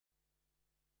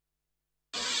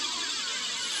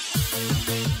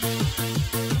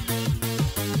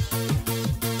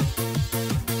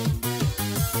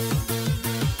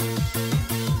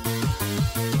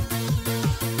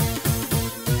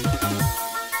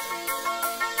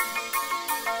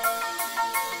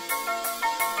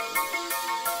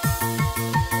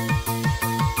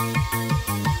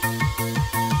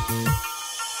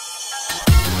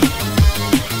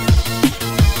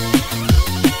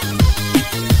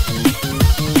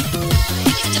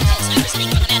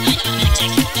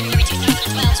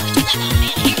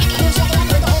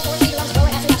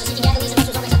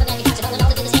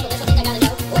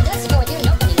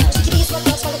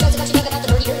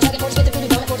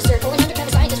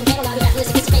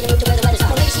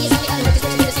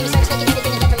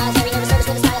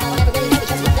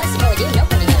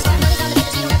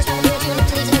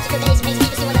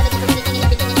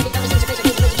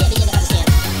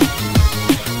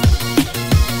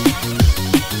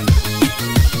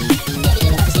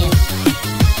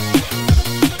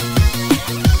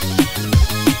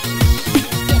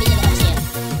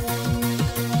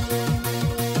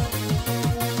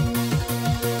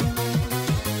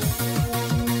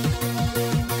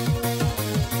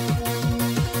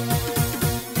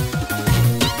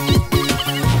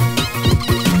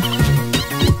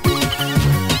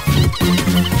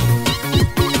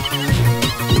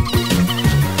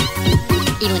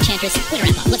Evil Enchantress, winner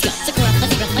wrap up. Let's go. Sakura,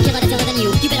 let's go. I'll kill it until than you.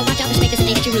 You better watch out, which make this a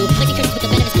day that you rue. Lazy curses with the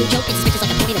venomous blue joke. It's switches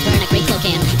like a puppy that's burn a great slow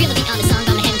can. Feel the beat on the song,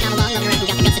 on the hand, come along. Love her,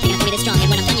 got the guts to take it up for me this strong.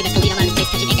 And when I'm done, you best believe I'm out of space,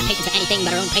 cause she ain't got patience for anything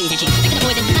but her own praise. And she back to the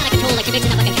poison, out of control, like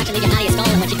conviction. Up like a catch and leave you out of your skull.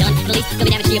 And what you've done, at least there'll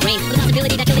be damage to your brain. With the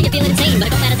possibility that you'll leave you feeling insane. But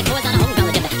it don't matter, the core's on a home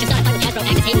college agenda. Just start a fight with Hasbro,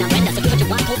 actors hating on Brenda. So do what you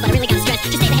want, cold, but I really gotta stress.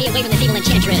 Just stay the hay away from this evil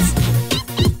Enchantress.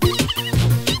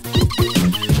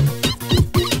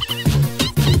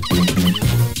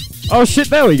 Oh shit,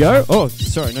 there we go. Oh,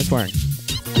 sorry, no swearing.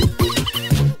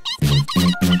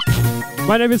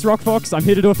 My name is Rockfox. I'm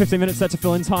here to do a 15-minute set to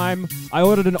fill in time. I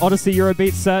ordered an Odyssey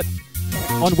Eurobeat set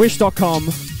on wish.com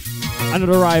and it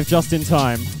arrived just in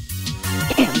time.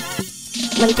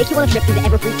 Let me take you on a trip through the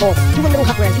ever-free forest. Do a little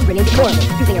hopper and zebra named Decorable,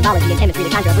 using herbology and chemistry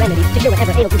to conjure up remedies to cure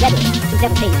whatever ails you deadly. Some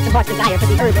devil taste, some heart's desire, put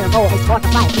the herb in a bowl and spark a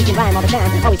fire. We can rhyme all the time,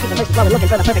 always keep the verses flowing,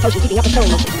 looking for the perfect ocean, keeping up the sewing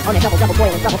motion. On that double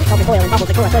boil and trouble, helping boil and bubbles,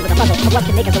 the chorus with a puzzle. Of love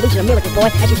can make a solution, a miracle boy,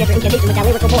 as you get your incantation with that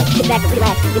lyrical voice. Sit back and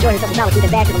relax, enjoy yourself in solitude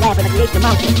and back to the lab for the creation of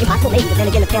mountains. Impossible maybe, but then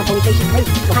again the town pony station crazy.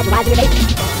 So hide your eyes in your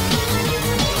basement.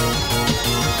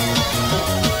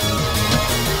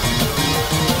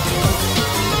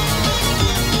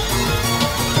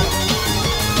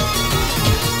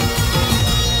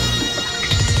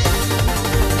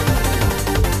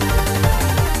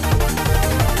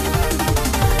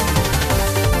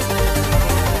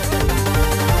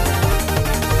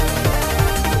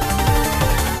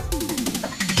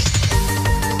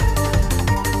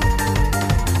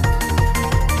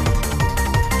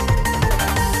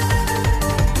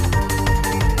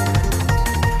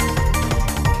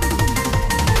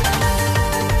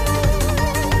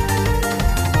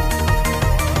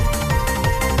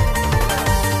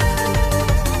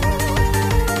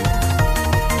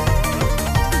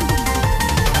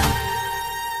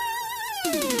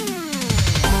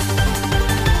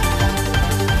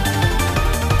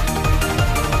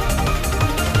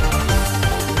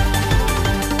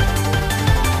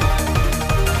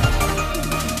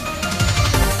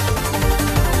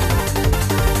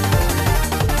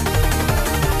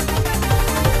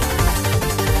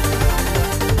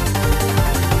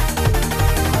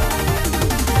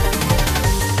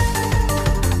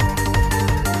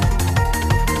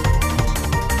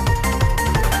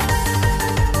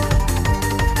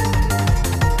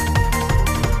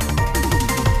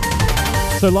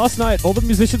 So last night, all the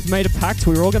musicians made a pact.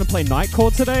 We were all going to play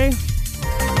NIGHTCORE today.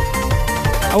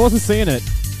 I wasn't seeing it.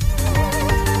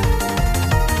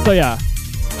 So yeah,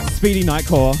 speedy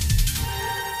NIGHTCORE.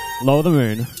 Lower the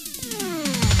moon.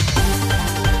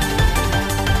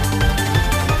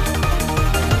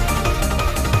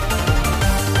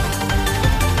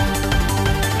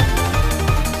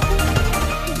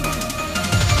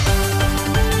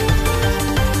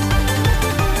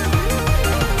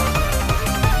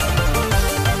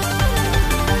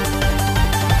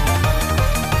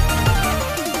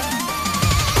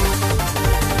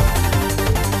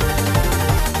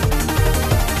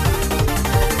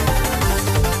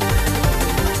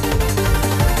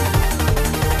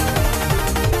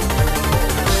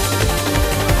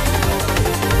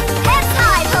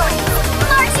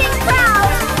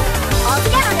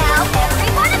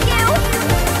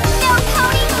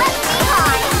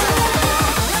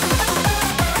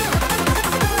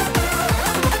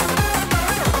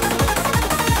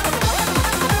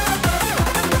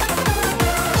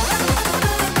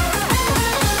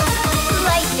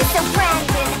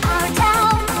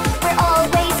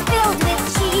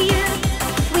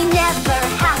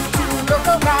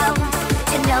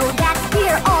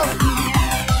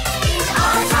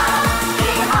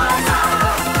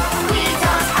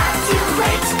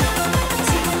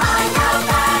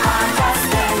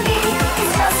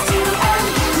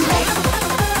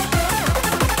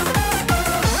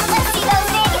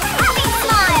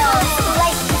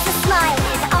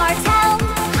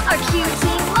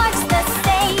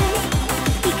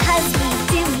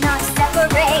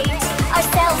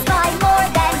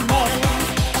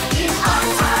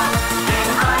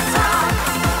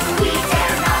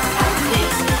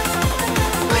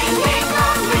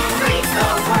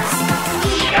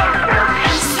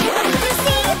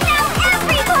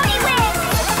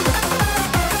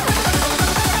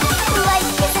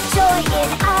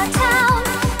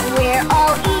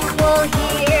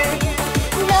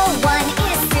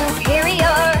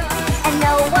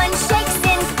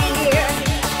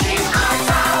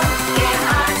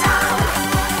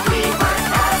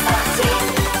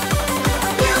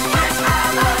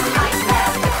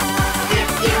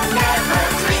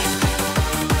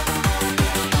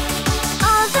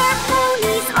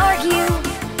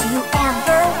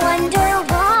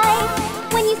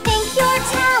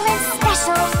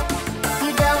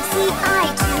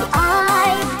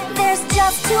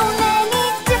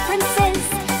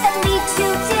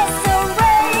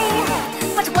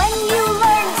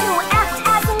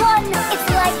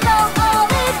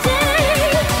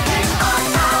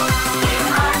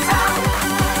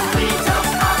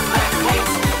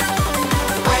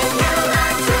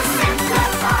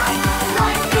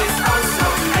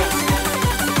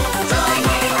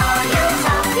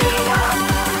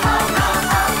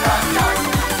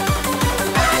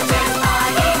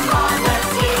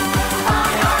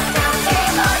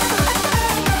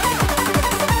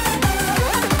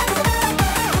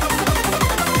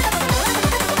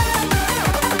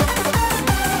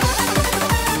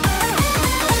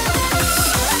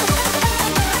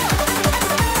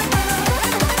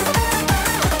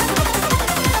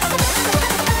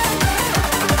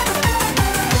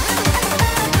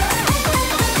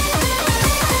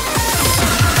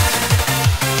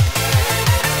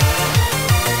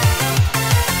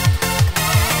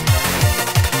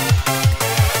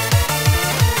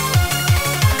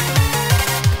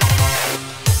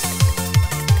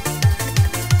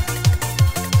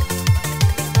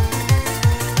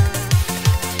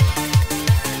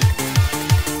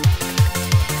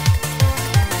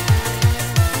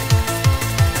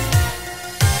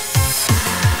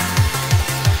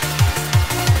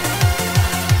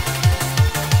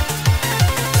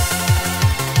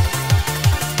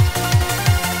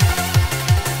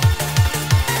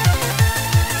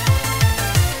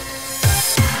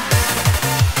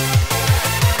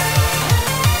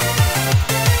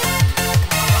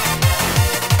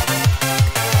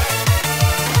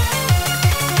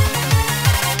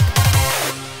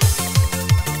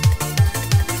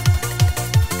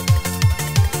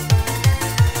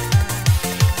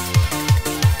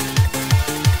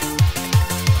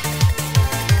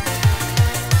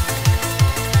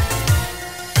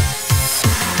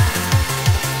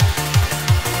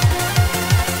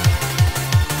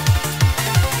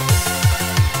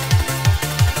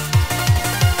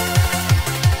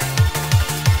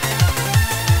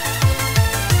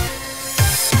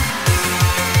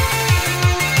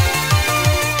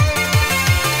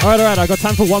 Alright, I got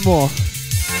time for one more.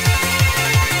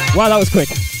 Wow, that was quick.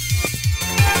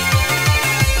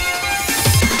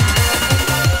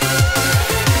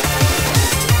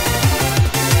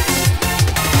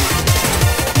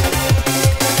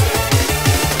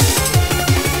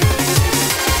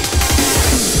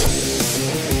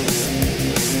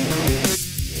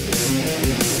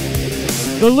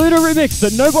 The Luna remix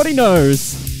that nobody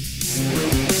knows.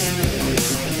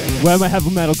 Where my heavy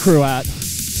metal crew at?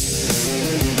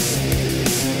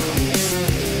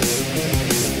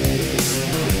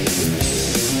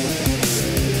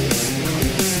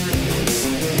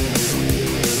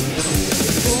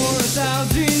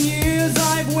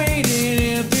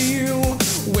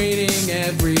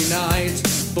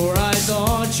 For I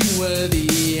thought you were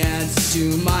the answer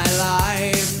to my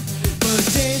life. But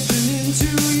days turn into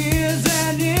years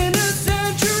and into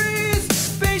centuries.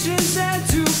 Patience had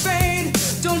to fade.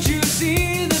 Don't you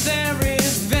see that there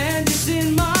is vengeance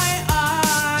in my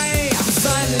eye?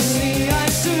 Silently I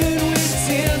stood with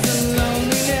tears and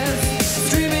loneliness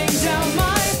streaming down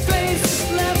my face,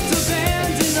 left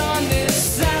abandoned on this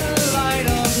satellite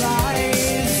of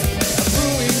lies.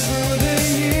 Brewing through the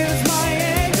years, my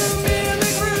anger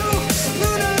merely grew.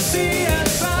 Lunacy has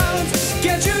found.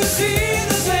 Can't you see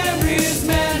that there is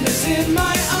madness in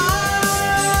my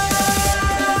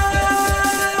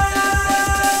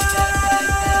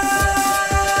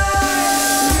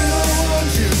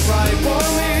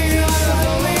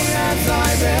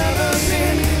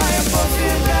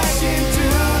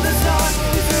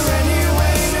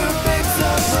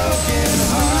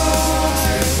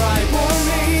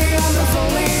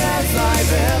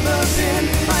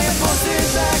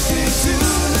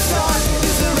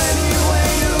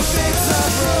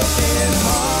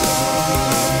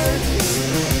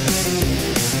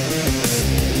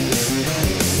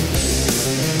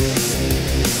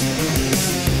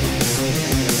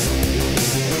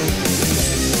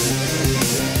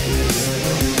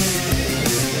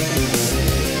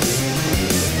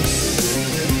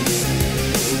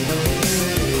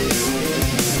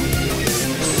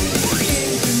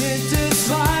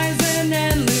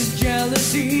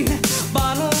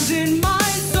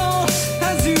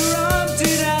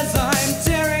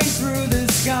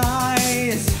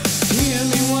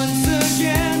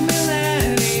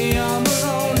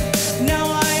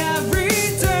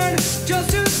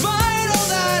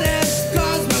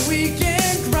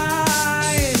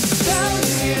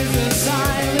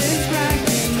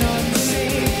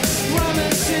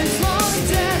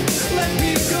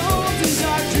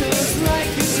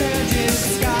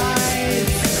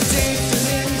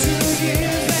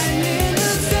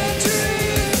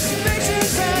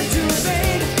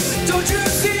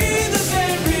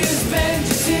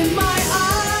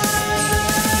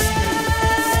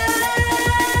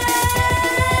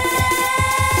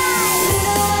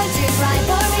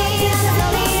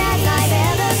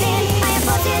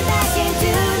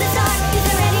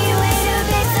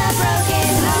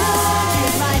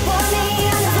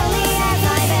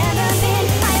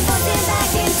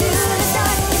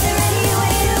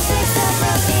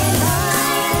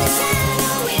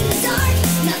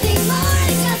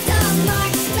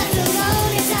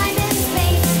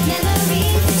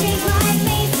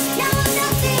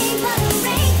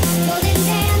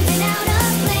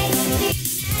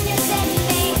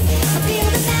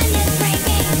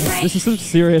This is some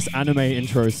serious anime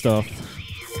intro stuff.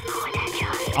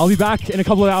 I'll be back in a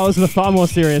couple of hours with a far more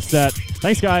serious set.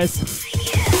 Thanks, guys.